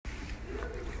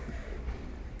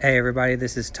Hey everybody,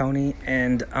 this is Tony,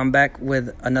 and I'm back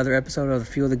with another episode of the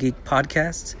Fuel the Geek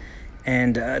podcast.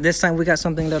 And this time we got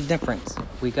something a little different.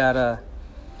 We got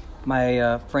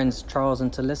my friends Charles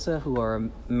and Talissa, who are a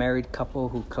married couple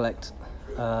who collect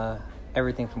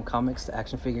everything from comics to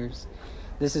action figures.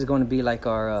 This is going to be like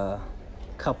our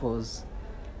couples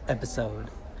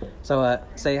episode. So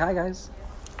say hi, guys.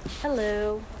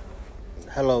 Hello.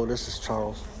 Hello, this is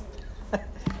Charles.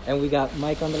 And we got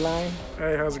Mike on the line.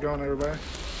 Hey, how's it going, everybody?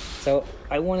 So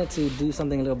I wanted to do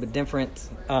something a little bit different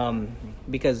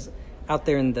because out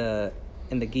there in the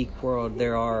geek world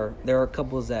there are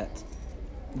couples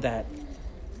that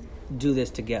do this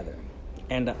together,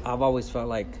 and I've always felt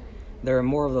like there are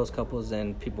more of those couples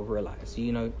than people realize.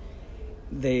 You know,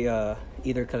 they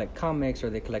either collect comics or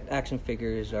they collect action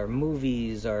figures or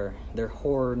movies or they're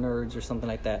horror nerds or something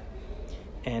like that,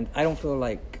 and I don't feel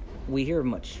like we hear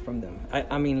much from them.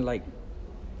 I mean, like,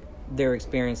 their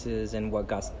experiences and what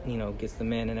gets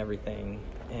them in and everything.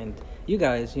 And you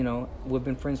guys, we've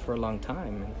been friends for a long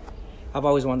time, and I've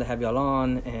always wanted to have y'all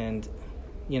on and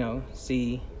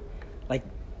see like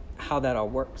how that all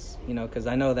works, because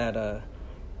I know that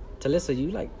Talissa, you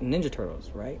like Ninja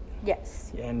Turtles, right?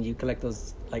 Yes. Yeah, and you collect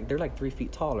those, like, they're like 3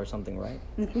 feet tall or something, right?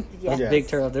 Yes. Those big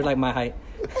turtles, they're like my height.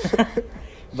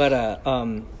 But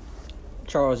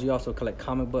Charles, you also collect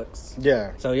comic books.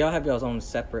 Yeah. So y'all have y'all's own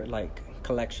separate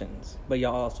collections, but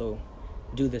y'all also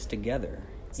do this together.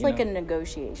 It's like a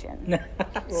negotiation.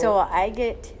 So I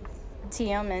get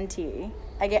TMNT.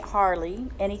 I get Harley,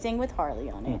 anything with Harley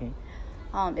on it.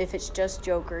 Mm-hmm. If it's just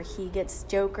Joker, he gets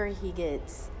Joker. He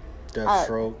gets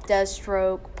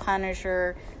Deathstroke,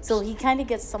 Punisher. So he kind of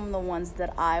gets some of the ones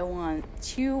that I want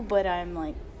too, but I'm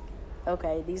like,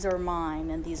 okay, these are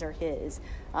mine and these are his.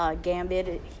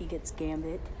 Gambit, he gets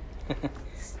Gambit.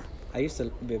 I used to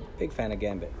be a big fan of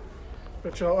Gambit.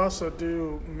 But y'all also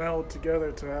do meld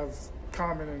together to have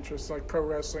common interests, like pro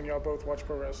wrestling. Y'all both watch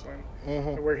pro wrestling. Mm-hmm.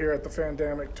 And we're here at the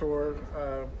Fandamic tour.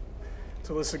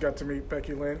 Talissa got to meet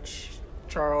Becky Lynch.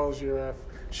 Charles, you're a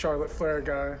Charlotte Flair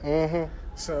guy. Mm-hmm.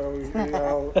 So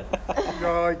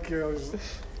y'all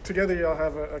together y'all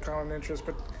have a common interest,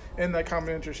 but in that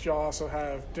common interest, y'all also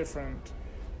have different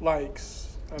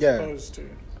likes as opposed to.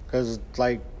 Because,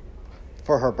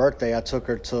 for her birthday, I took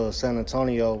her to San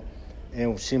Antonio,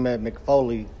 and she met Mick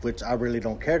Foley, which I really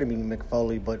don't care to meet Mick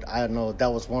Foley, but I know that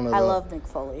was I love Mick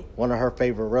Foley. One of her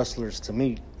favorite wrestlers to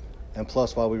meet. And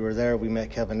plus, while we were there, we met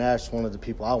Kevin Nash, one of the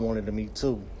people I wanted to meet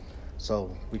too.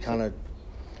 So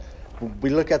we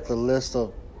look at the list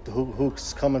of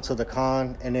who's coming to the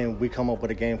con, and then we come up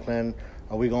with a game plan.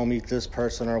 Are we going to meet this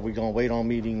person, or are we going to wait on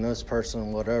meeting this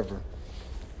person, whatever?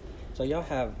 So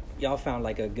y'all found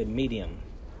like a good medium,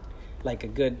 like a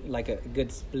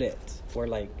good split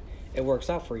where it works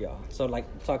out for y'all. So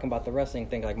talking about the wrestling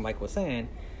thing, like Mike was saying,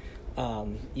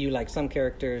 you like some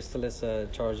characters,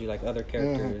 Talissa, Charles, you like other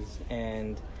characters,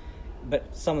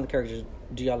 but some of the characters,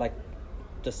 do y'all like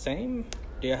the same?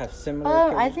 Do y'all have similar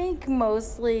characters? I think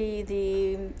mostly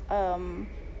the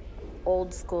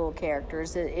old school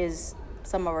characters is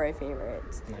some of our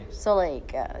favorites. Nice. So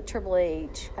Triple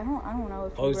H. I don't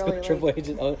know if you really Triple H.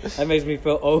 That makes me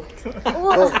feel old.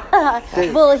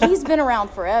 Well, he's been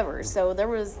around forever. So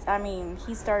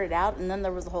he started out, and then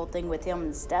there was the whole thing with him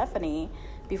and Stephanie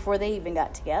before they even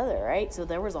got together, right? So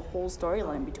there was a whole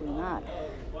storyline between that.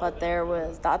 But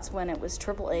that's when it was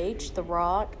Triple H, The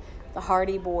Rock, the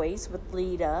Hardy Boys with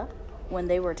Lita. When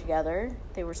they were together,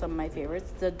 they were some of my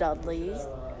favorites. The Dudleys.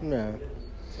 No.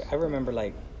 I remember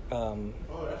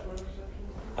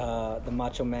the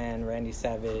Macho Man, Randy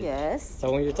Savage. Yes. So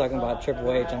when you're talking about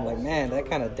Triple H, I'm like, man, that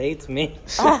kind of dates me.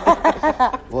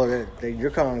 Well,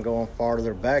 you're kind of going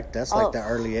farther back. That's the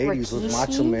early 80s with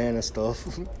Macho Man and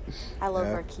stuff. I love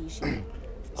Rikishi.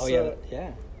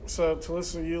 Yeah. So,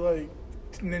 Talissa, you like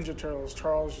Ninja Turtles.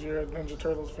 Charles, you're a Ninja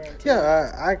Turtles fan too.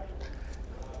 Yeah,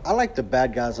 I like the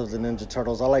bad guys of the Ninja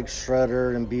Turtles. I like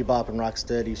Shredder and Bebop and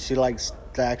Rocksteady. She likes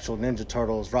the actual Ninja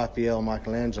Turtles, Raphael,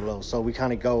 Michelangelo. So we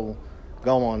kind of go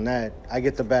on that. I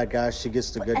get the bad guys. She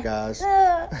gets the good guys.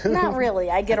 Not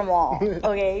really. I get them all.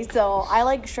 Okay, so I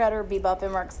like Shredder, Bebop,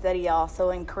 and Rocksteady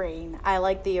also, and Crane. I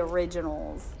like the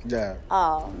originals. Yeah.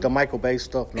 The Michael Bay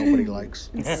stuff nobody likes.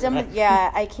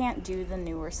 I can't do the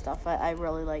newer stuff. I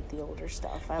really like the older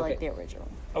stuff. I like the original.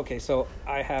 Okay, so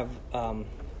I have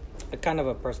a kind of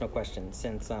a personal question,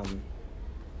 since a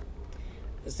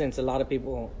lot of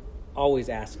people always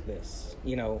ask this,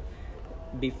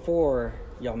 before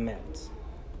y'all met,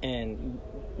 and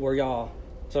were y'all,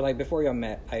 so before y'all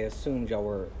met, I assumed y'all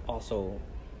were also,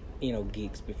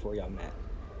 geeks before y'all met.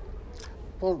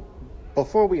 Well,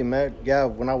 before we met, yeah,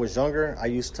 when I was younger, I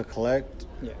used to collect,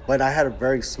 but I had a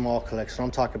very small collection.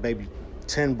 I'm talking maybe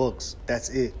 10 books. That's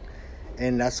it.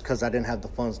 And that's because I didn't have the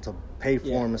funds to pay for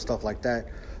them and stuff like that.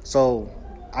 So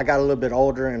I got a little bit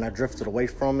older and I drifted away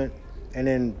from it. And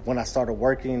then when I started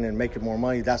working and making more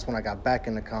money, that's when I got back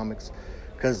into comics.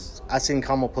 Because I seen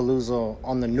Comicpalooza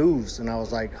on the news and I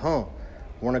was like,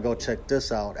 want to go check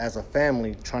this out as a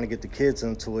family, trying to get the kids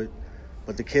into it.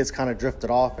 But the kids kind of drifted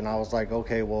off and I was like,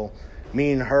 okay, well,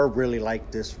 me and her really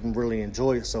like this and really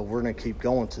enjoy it, so we're going to keep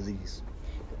going to these.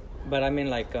 But I mean,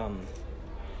 like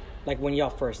when y'all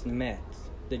first met,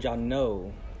 did y'all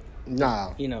know?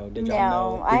 Nah. You know, did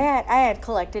y'all know? I had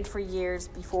collected for years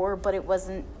before, but it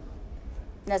wasn't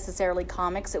necessarily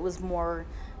comics. It was more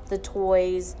the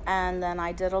toys, and then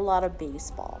I did a lot of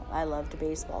baseball. I loved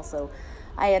baseball, so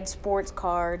I had sports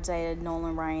cards. I had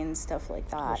Nolan Ryan, stuff like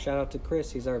that. Well, shout out to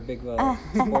Chris. He's our big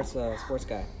sports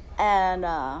guy. And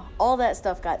all that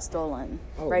stuff got stolen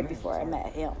before I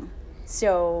met him.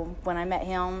 So when I met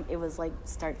him, it was like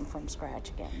starting from scratch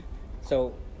again.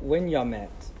 So when y'all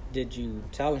met, did you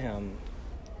tell him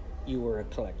you were a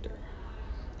collector?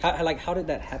 How did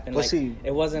that happen? Well,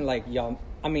 it wasn't like y'all.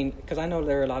 I mean, because I know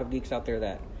there are a lot of geeks out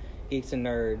there geeks and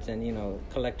nerds,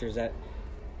 and collectors that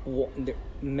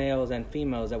males and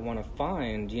females that want to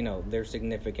find their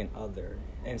significant other,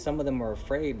 and some of them are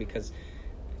afraid because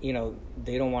they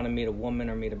don't want to meet a woman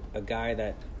or meet a guy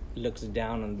that looks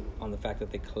down on the fact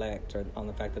that they collect or on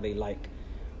the fact that they like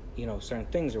certain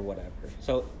things or whatever.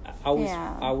 So I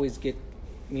always get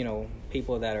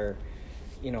people that are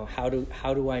how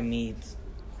do I meet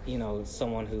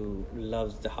someone who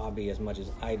loves the hobby as much as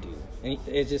I do, and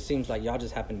it just seems like y'all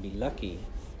just happen to be lucky.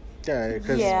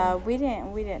 We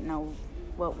didn't know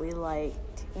what we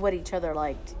liked, what each other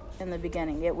liked in the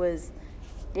beginning. It was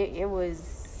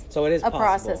so it is a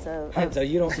possible. Process of so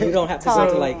you don't have to go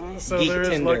to like so geek there is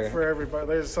Tinder. luck for everybody.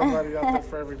 There's somebody out there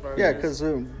for everybody. Yeah, because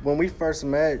when we first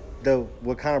met,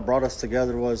 what kind of brought us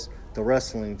together was the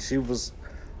wrestling. She was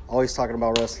always talking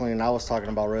about wrestling, and I was talking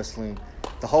about wrestling.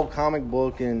 The whole comic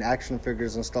book and action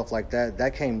figures and stuff like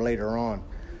that came later on,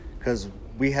 because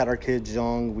we had our kids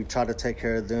young. We tried to take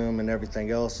care of them and everything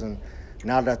else, and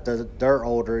now that they're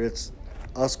older, it's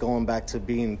us going back to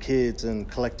being kids and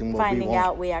collecting what we want. Finding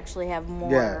out we actually have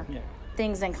more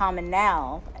things in common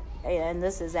now, and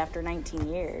this is after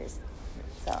 19 years.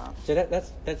 So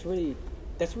that's really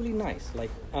nice. Like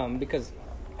because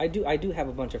I do have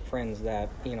a bunch of friends that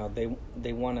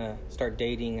they want to start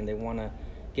dating and they want to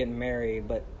get married,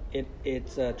 but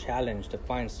it's a challenge to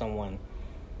find someone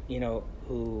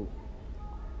who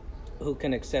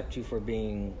can accept you for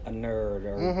being a nerd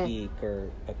or a geek or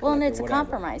a collector. Well, and it's a whatever.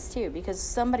 compromise too, because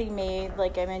somebody may,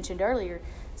 like I mentioned earlier,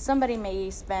 somebody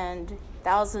may spend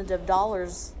thousands of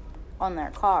dollars on their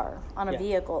car, on a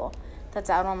vehicle that's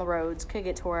out on the roads, could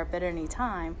get tore up at any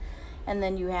time, and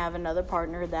then you have another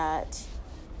partner that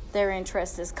their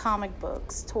interest is comic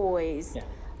books, toys,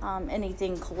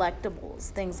 anything collectibles,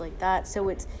 things like that.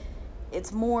 So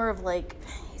it's more of like,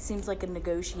 it seems like a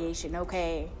negotiation.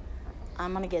 Okay,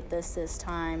 I'm going to get this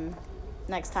time.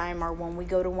 Next time, or when we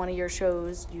go to one of your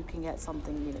shows, you can get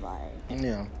something you like.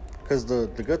 Yeah, because the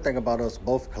good thing about us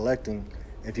both collecting,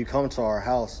 if you come to our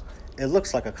house, it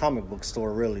looks like a comic book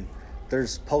store, really.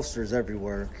 There's posters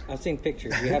everywhere. I've seen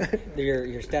pictures. You have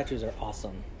your statues are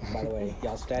awesome, by the way.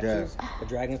 Y'all statues, the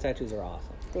dragon statues are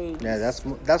awesome. Thanks. Yeah,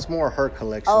 that's more her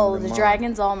collection. Oh, than the mine.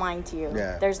 Dragon's all mine too.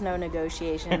 Yeah. There's no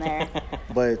negotiation there.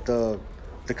 But the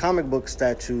comic book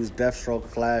statues, Deathstroke,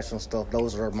 Flash, and stuff,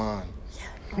 those are mine.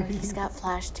 Oh, he's got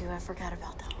Flash too. I forgot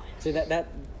about that one. See,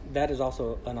 that is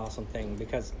also an awesome thing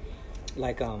because,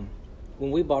 like,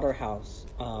 when we bought our house,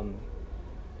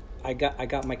 I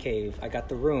got my cave, I got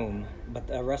the room, but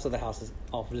the rest of the house is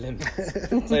off limits.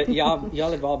 So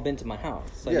y'all have all been to my house.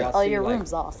 So y'all see, your like,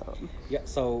 room's awesome. Yeah,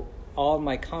 so all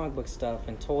my comic book stuff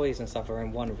and toys and stuff are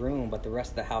in one room, but the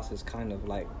rest of the house is kind of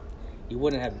like you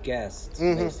wouldn't have guessed,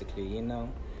 basically,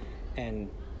 and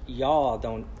y'all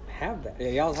don't have that.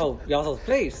 Y'all's whole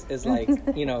place is like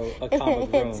a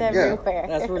comic room. It's everywhere.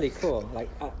 That's really cool. Like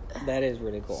that is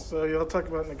really cool. So y'all talk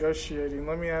about negotiating.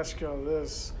 Let me ask y'all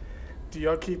this. Do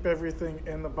y'all keep everything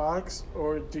in the box,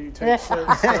 or do you take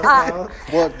certain stuff out?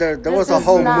 Well, there was a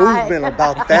whole movement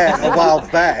about that a while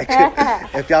back.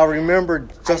 If y'all remember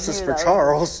Justice for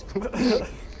Charles.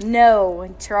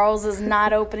 No, Charles is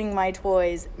not opening my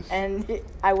toys, and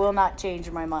I will not change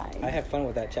my mind. I had fun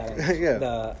with that challenge.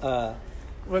 Yeah.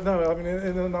 But no, I mean,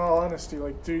 in all honesty,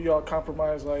 like, do y'all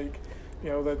compromise, like,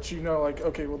 that like,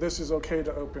 okay, well, this is okay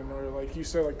to open, or like you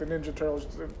said, like the Ninja Turtles,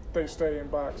 they stay in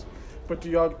box. But do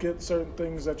y'all get certain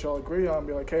things that y'all agree on?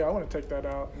 Be like, hey, I want to take that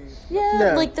out. And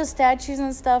Yeah, like the statues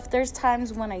and stuff. There's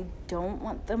times when I don't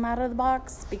want them out of the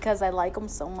box because I like them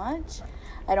so much.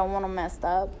 I don't want them messed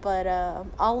up. But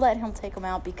I'll let him take them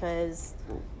out because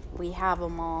we have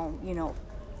them all,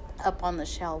 up on the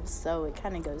shelves. So it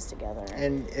kind of goes together.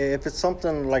 And if it's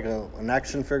something like an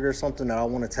action figure or something that I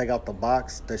want to take out the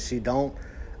box that she don't,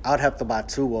 I'd have to buy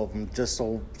 2 of them just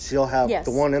so she'll have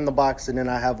the one in the box and then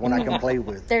I have one I can play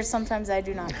with. There's sometimes I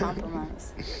do not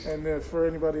compromise. And for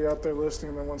anybody out there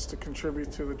listening that wants to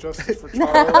contribute to the Justice for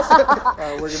Charles,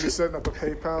 we're going to be setting up a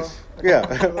PayPal. Yeah.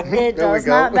 It does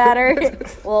not matter.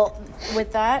 Well,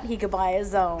 with that, he could buy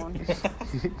his own.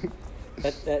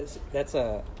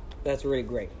 That's really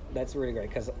great. That's really great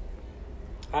because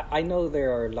I know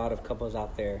there are a lot of couples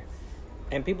out there.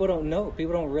 And people don't know.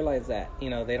 People don't realize that. They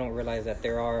don't realize that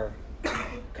there are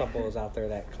couples out there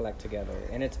that collect together,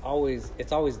 and it's always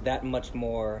that much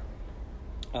more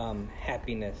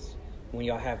happiness when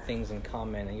y'all have things in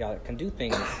common and y'all can do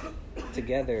things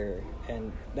together.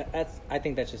 And I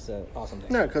think that's just an awesome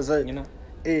thing. Yeah, because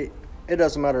it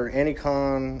doesn't matter any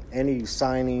con, any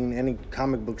signing, any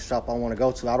comic book shop I want to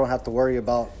go to. I don't have to worry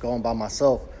about going by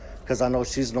myself because I know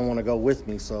she's gonna want to go with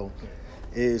me. So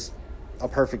it's a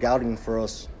perfect outing for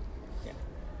us. Yeah.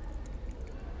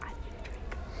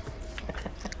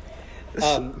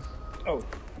 I'm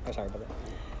sorry about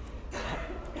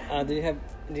that. Do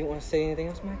you want to say anything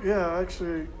else, Mike? Yeah,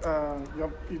 actually,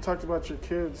 you talked about your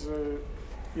kids.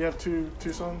 You have two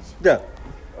sons? Yeah.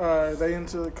 Are they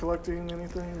into collecting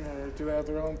anything, or do they have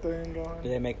their own thing going? Do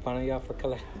they make fun of y'all for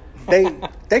collecting?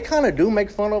 They kind of do make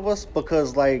fun of us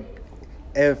because, like,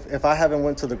 if I haven't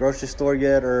went to the grocery store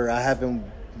yet or I haven't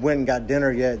went and got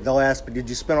dinner yet, they'll ask me, did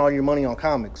you spend all your money on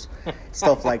comics?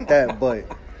 Stuff like that. But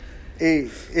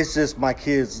it's just my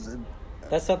kids.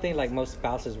 That's something like most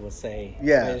spouses would say.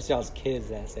 Yeah. It's y'all's kids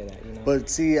that say that, But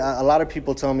see, a lot of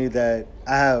people tell me that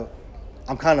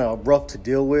I'm kind of rough to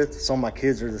deal with. Some of my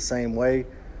kids are the same way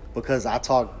because I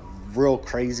talk real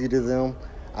crazy to them.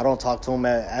 I don't talk to them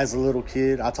as a little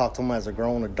kid. I talk to them as a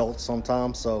grown adult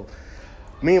sometimes. So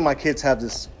me and my kids have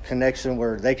this connection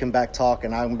where they can back talk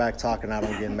and I can back talk and I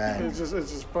don't get mad. It's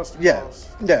just busting balls.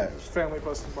 Yeah. It's family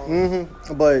busting balls.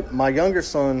 Mm-hmm. But my younger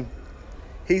son,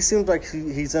 he seems like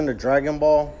he's into Dragon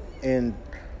Ball, and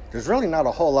there's really not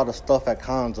a whole lot of stuff at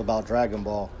cons about Dragon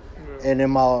Ball. Yeah. And then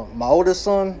my oldest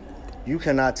son, you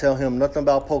cannot tell him nothing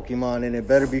about Pokemon, and it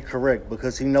better be correct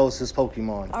because he knows his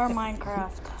Pokemon. Or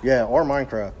Minecraft. Yeah, or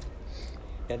Minecraft.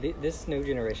 Yeah, this new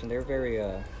generation, they're very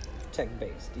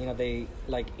tech-based. They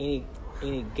like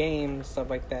any game, stuff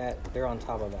like that, they're on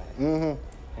top of that.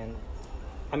 Mm-hmm. And,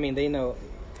 I mean, they know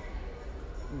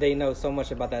so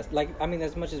much about that. Like, I mean,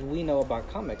 as much as we know about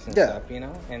comics and stuff,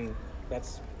 and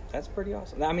that's pretty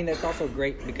awesome. I mean, that's also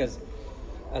great because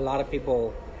a lot of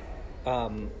people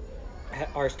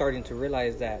are starting to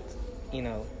realize that,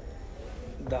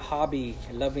 the hobby,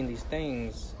 loving these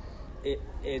things,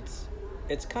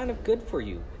 it's kind of good for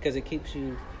you because it keeps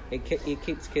you, it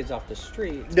keeps kids off the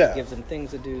street. Yeah. It gives them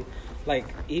things to do. Like,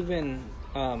 even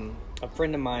a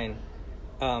friend of mine,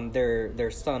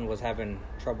 their son was having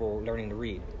trouble learning to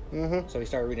read. Mm-hmm. So he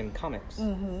started reading comics.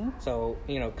 Mm-hmm. So,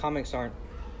 comics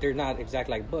they're not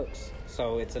exactly like books.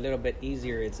 So it's a little bit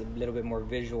easier. It's a little bit more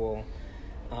visual.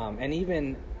 And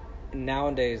even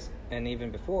nowadays, and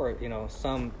even before,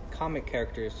 some comic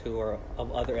characters who are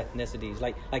of other ethnicities,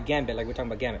 like Gambit, like we're talking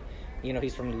about Gambit,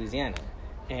 he's from Louisiana.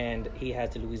 And he has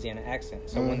the Louisiana accent.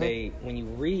 So Mm-hmm. when you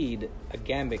read a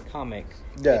Gambit comic,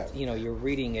 Yeah. you're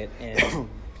reading it in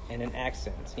an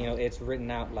accent. It's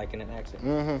written out like in an accent.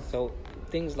 Mm-hmm. So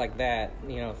things like that,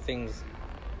 things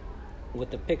with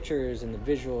the pictures and the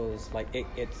visuals, like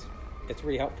it's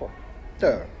really helpful.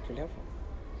 Yeah. It's really helpful.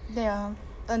 Yeah.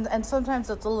 And sometimes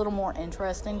it's a little more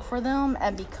interesting for them,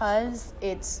 and because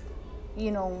it's,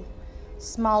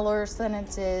 smaller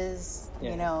sentences,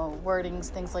 wordings,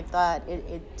 things like that,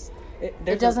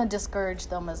 it doesn't discourage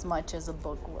them as much as a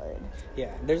book would.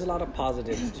 Yeah, there's a lot of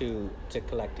positives to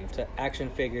collecting, to action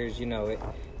figures.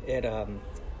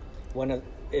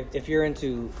 If you're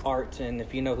into art and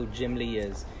if you know who Jim Lee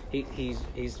is,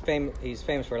 he's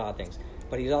famous for a lot of things,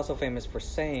 but he's also famous for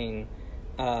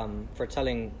for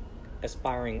telling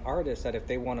aspiring artists that if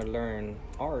they want to learn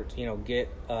art, get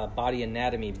a body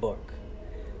anatomy book.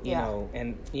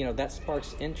 And that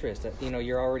sparks interest. That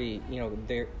you're already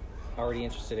they're already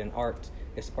interested in art.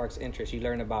 It sparks interest. You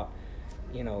learn about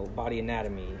body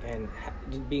anatomy, and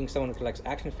being someone who collects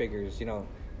action figures.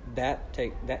 That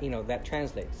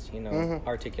translates. Mm-hmm.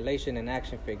 Articulation and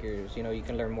action figures. You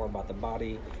can learn more about the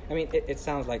body. I mean, it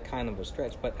sounds like kind of a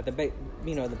stretch, but the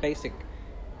basic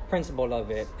principle of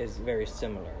it is very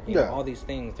similar. You Yeah. know, all these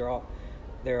things,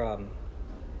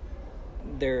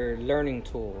 they're learning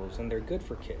tools and they're good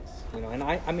for kids. You know, and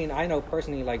I mean, I know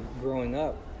personally, like growing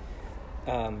up,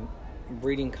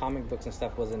 reading comic books and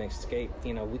stuff was an escape.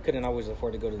 You know, we couldn't always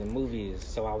afford to go to the movies,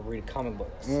 so I would read comic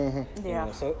books. Mm-hmm. Yeah. You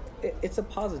know, so it's a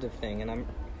positive thing, and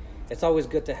it's always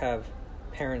good to have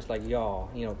parents like y'all,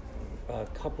 you know,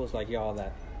 couples like y'all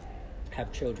that have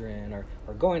children or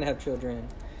going to have children,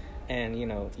 and you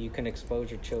know, you can expose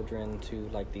your children to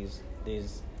like these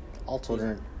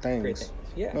Alternate great things. things.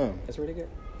 Yeah, that's really good.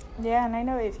 Yeah, and I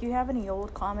know if you have any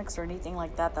old comics or anything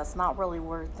like that, that's not really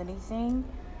worth anything.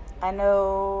 I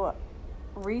know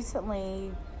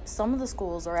recently some of the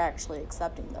schools are actually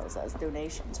accepting those as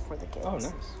donations for the kids. Oh,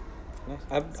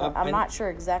 nice. So I'm not sure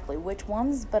exactly which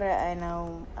ones, but I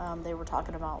know they were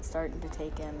talking about starting to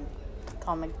take in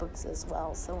comic books as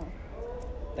well. So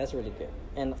That's really good.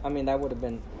 And I mean, that would have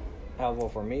been helpful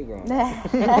for me growing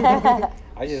up.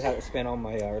 I just had to spend all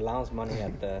my allowance money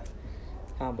at the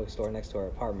comic book store next to our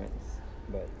apartment.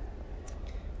 But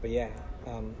yeah.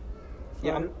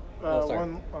 Yeah.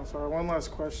 One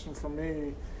last question from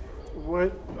me.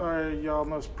 What are y'all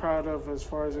most proud of as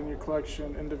far as in your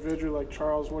collection? Individually, like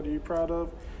Charles, what are you proud of?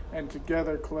 And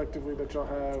together, collectively, that y'all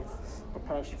have a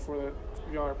passion for that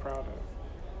y'all are proud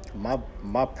of?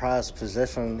 My prized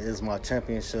possession is my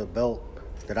championship belt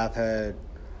that I've had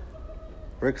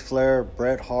Ric Flair,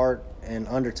 Bret Hart, and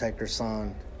Undertaker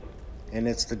signed. And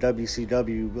it's the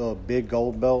WCW big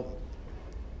gold belt.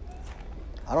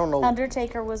 I don't know.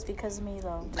 Undertaker was because of me,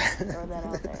 though. Just throw that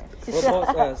out there. We'll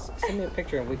post, send me a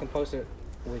picture and we can post it.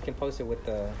 We can post it with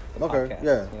the Okay, podcast.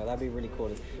 yeah. You know, that'd be really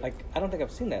cool. Like, I don't think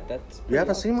I've seen that. That's You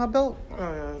haven't awesome. seen my belt? Oh,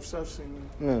 yeah, I've seen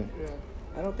it. Mm. Yeah.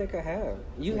 I don't think I have.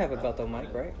 You have a belt though,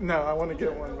 Mike, right? No, I want to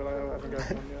get one, but I haven't got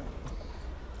one yet.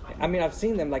 I mean, I've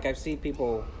seen them. Like, I've seen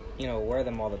people, you know, wear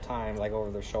them all the time, like over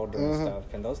their shoulder and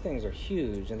stuff. And those things are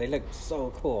huge, and they look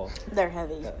so cool. They're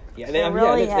heavy. Yeah, They're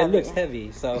really it looks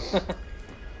heavy. So,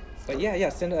 but yeah,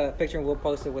 send a picture and we'll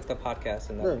post it with the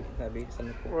podcast, and that'd be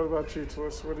something cool. What about you,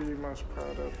 Twiss? What are you most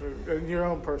proud of in your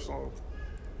own personal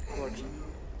collection?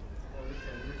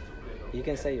 You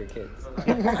can say your kids.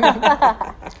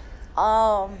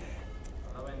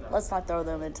 Let's not throw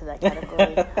them into that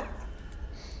category.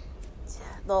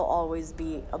 They'll always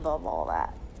be above all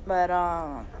that. But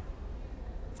I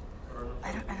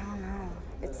don't know.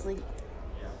 It's like,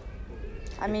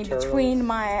 I mean, Turtles. between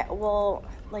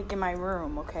like in my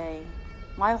room, okay,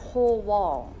 my whole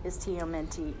wall is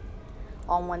TMNT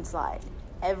on one side.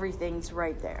 Everything's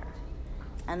right there,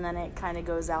 and then it kind of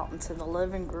goes out into the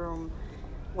living room,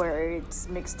 where it's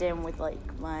mixed in with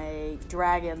like my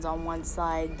dragons on one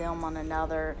side, them on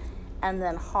another, and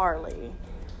then Harley.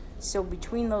 So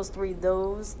between those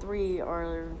three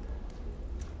are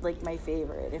like my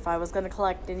favorite. If I was going to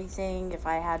collect anything, if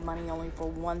I had money only for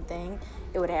one thing,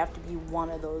 it would have to be one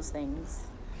of those things.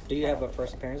 Do you have a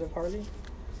first appearance of Harley?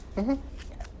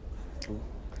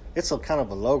 It's a kind of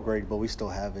a low grade, but we still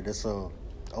have it. It's a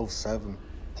 0.07,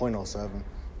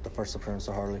 the first appearance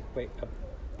of Harley. Wait, a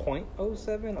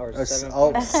 .07 or It's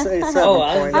 7? say 7. Oh,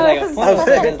 I was like a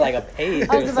 .07 is like a page.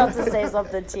 I was about to say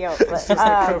something to you, but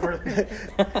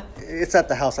It's at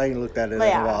the house. I ain't looked at it in a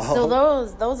yeah. while. So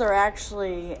those are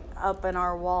actually up in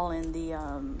our wall in the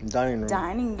dining room.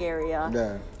 dining area.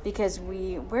 Yeah. Because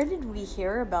where did we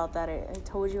hear about that? I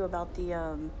told you about the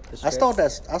I stole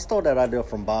that idea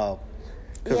from Bob.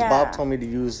 Because Yeah. Bob told me to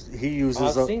he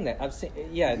uses I've seen that. I've seen,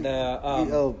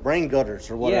 the rain gutters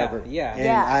or whatever. yeah. And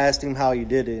Yeah. I asked him how he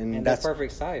did it, and that's that's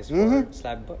perfect size for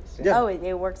slab books. Yeah. Oh,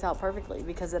 it works out perfectly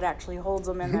because it actually holds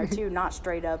them in there too, not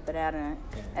straight up, but at an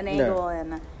angle,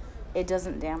 and it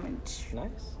doesn't damage. Nice.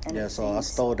 yeah. So I anything.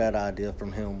 stole that idea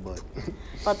from him, but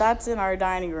But that's in our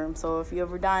dining room, so if you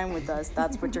ever dine with us,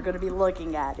 that's what you're going to be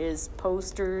looking at, is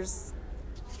posters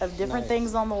of different Nice.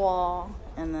 things on the wall,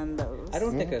 and then those. I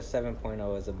don't think a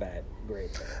 7.0 is a bad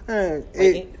grade.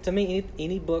 To me,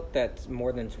 any book that's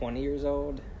more than 20 years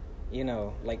old, you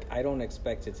know, like I don't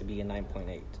expect it to be a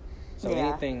 9.8. So Yeah.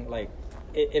 anything like,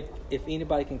 if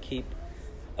anybody can keep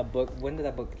a book, when did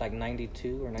that book, like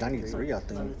 92 or 93? 93, I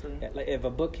think. 93. Yeah, like if a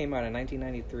book came out in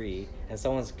 1993 and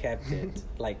someone's kept it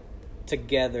like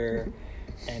together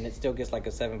and it still gets like a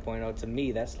 7.0, to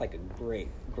me that's like a great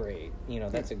grade. You know,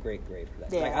 that's a great grade for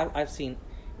that. Yeah. Like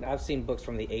I've seen books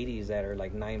from the 80s that are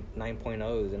like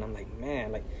 9.0s, and I'm like,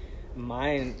 man, like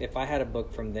mine, if I had a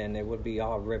book from then, it would be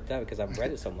all ripped up because I've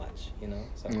read it so much, you know.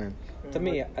 So to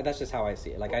me, that's just how I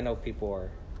see it. Like I know people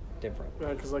are different.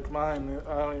 Yeah, because like mine,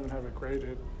 I don't even have it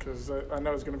graded because I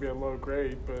know it's going to be a low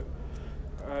grade, but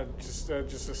I just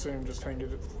assume just frame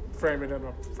it in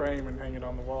a frame and hang it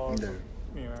on the wall. Yeah.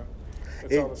 you know,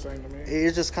 it's all the same to me.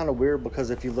 It's just kind of weird because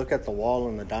if you look at the wall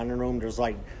in the dining room, there's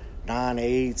like 9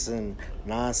 8s and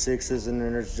 9 6s, and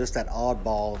then there's just that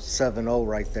oddball 7-0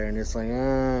 right there, and it's like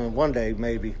one day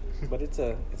maybe. But it's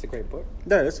a great book.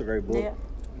 Yeah, it's a great book. Yeah.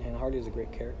 And Hardy is a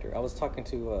great character. I was talking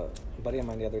to a buddy of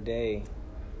mine the other day.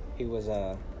 He was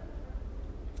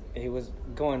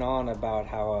going on about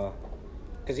how,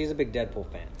 because he's a big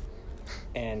Deadpool fan,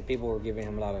 and people were giving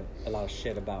him a lot of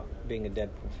shit about being a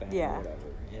Deadpool fan Yeah. or whatever.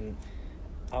 And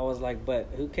I was like, but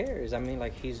who cares? I mean,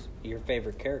 like, he's your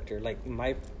favorite character. Like,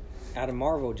 out of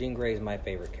Marvel, Jean Grey is my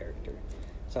favorite character.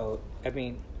 So I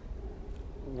mean,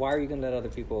 why are you gonna let other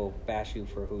people bash you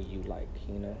for who you like?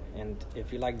 You know, and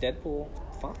if you like Deadpool,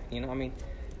 fine. You know, I mean,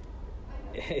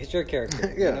 it's your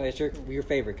character. Yeah. You know, it's your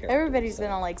favorite character. Everybody's so.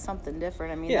 gonna like something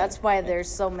different. I mean, Yeah. that's why there's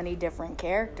so many different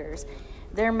characters.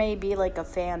 There may be like a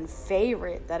fan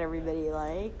favorite that everybody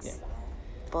likes, Yeah.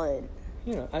 but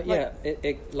You know,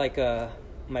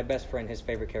 my best friend, his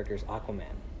favorite character is Aquaman.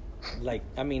 Like,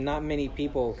 I mean, not many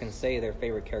people can say their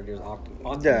favorite character is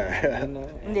Aquaman. Yeah. You know?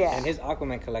 Yeah. And his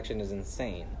Aquaman collection is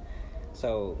insane.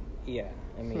 So, yeah,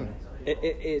 I mean,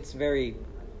 it's very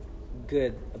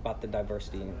good about the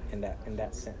diversity in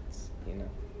that sense, you know.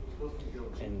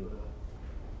 And,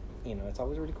 you know, it's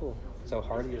always really cool. So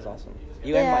Hardy is awesome.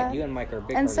 You and Mike are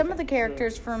big. and Hardy some of the fans.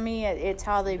 characters for me, it's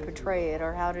how they portray it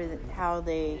or how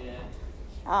they,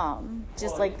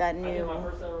 just like that new.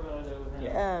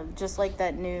 Just like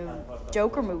that new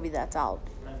Joker movie that's out.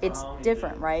 It's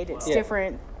different, right? It's Yeah.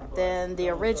 different than the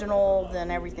original, than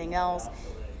everything else.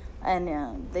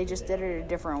 And they just did it a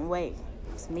different way.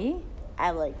 It's me,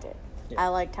 I liked it. Yeah. I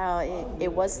liked how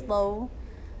it was slow,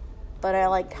 but I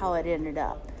liked how it ended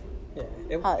up. Yeah,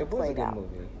 how it it was a played good out.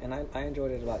 movie. And I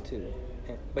enjoyed it a lot, too.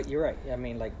 But you're right. I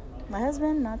mean, like, My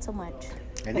husband, not so much.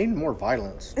 It needed more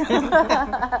violence.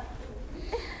 I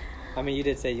mean, you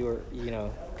did say you were, you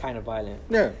know, kind of violent.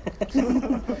 Yeah.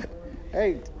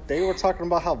 Hey, they were talking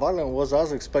about how violent it was. I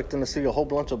was expecting to see a whole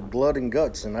bunch of blood and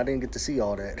guts, and I didn't get to see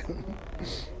all that.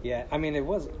 Yeah, I mean, it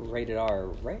was rated R,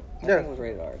 right? I Yeah. think it was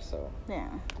rated R, so. Yeah.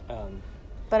 Um,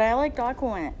 But I liked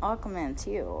Aquaman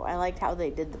too. I liked how they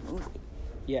did the movie.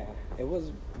 yeah, it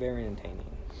was very entertaining.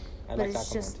 I But liked it's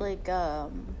Aquaman just too. like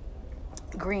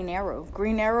Green Arrow.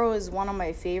 Green Arrow is one of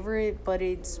my favorite, but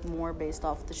it's more based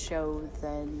off the show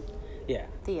than Yeah,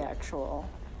 the actual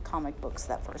comic books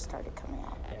that first started coming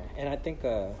out. yeah. And I think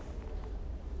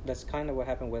that's kind of what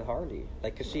happened with Harley.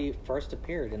 Like, because she first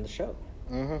appeared in the show,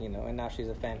 you know, and now she's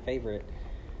a fan favorite.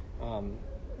 And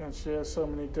she has so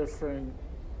many different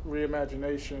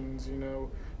reimaginations, you know,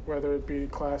 whether it be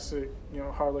classic, you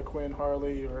know, Harley Quinn,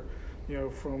 Harley, or, you know,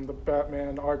 from the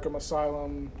Batman Arkham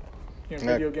Asylum, you know,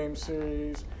 video game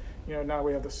series. You know, now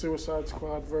we have the Suicide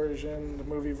Squad version, the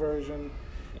movie version,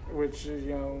 which,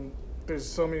 you know, there's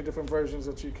so many different versions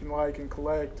that you can like and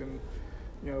collect, and,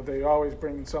 you know, they always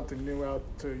bring something new out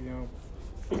to, you know,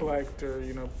 collect or,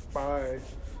 you know, buy.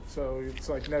 So it's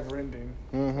like never ending.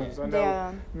 Because I know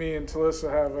Yeah. me and Talissa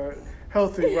have a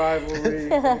healthy rivalry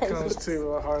when it comes to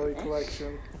a Harley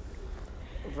collection.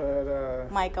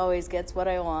 But Mike always gets what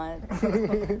I want.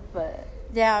 But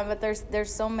yeah, but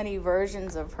there's so many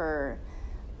versions of her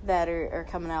that are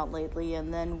coming out lately,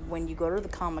 and then when you go to the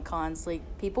Comic-Cons, like,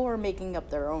 people are making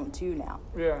up their own too now.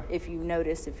 yeah, If you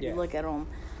notice, if you Yeah. look at them,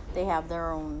 they have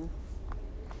their own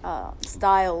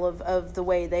style of the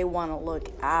way they want to look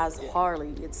as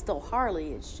Harley. It's still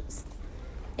Harley, it's just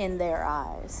in their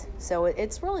eyes. So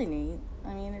it's really neat.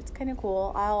 I mean, it's kind of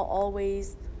cool. I'll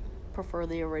always prefer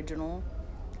the original.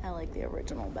 I like the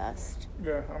original best.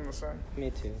 yeah, I'm the same. Me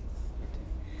too.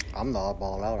 I'm the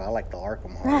oddball out. I like the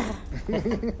Arkham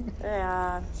Harley.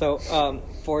 Yeah. So,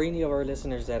 for any of our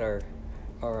listeners that are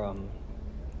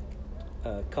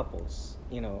couples,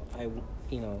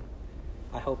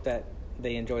 I hope that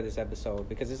they enjoy this episode,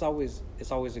 because it's always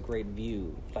a great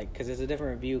view, like, because it's a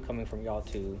different view coming from y'all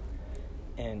too,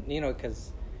 and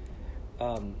because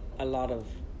a lot of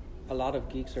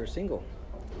geeks are single,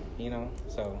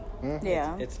 so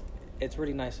Yeah. it's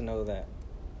really nice to know that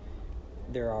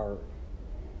there are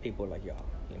people like y'all,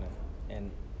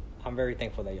 and I'm very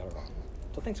thankful that y'all are on.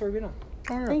 So thanks for being on.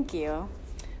 Thank you.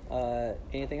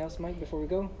 Anything else, Mike, before we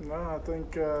go? No, I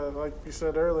think like you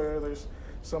said earlier, there's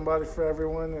somebody for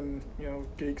everyone, and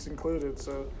geeks included.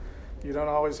 So you don't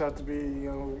always have to be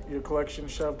your collection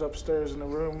shoved upstairs in the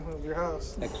room of your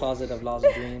house. A closet of lost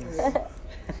dreams.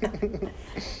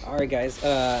 All right, guys.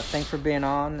 Thanks for being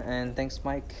on, and thanks,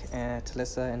 Mike, and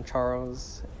Talissa, and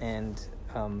Charles, and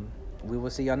we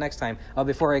will see y'all next time.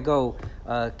 Before I go,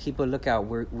 keep a lookout.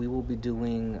 We will be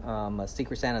doing a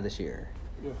Secret Santa this year.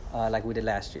 like we did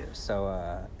last year.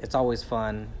 So it's always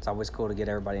fun. It's always cool to get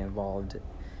everybody involved.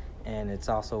 And it's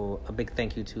also a big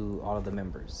thank you to all of the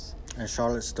members. And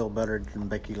Charlotte's still better than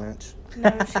Becky Lynch.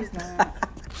 No, she's not.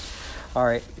 All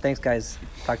right. Thanks, guys.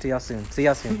 Talk to y'all soon. See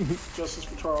y'all soon. Justice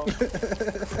for Charles.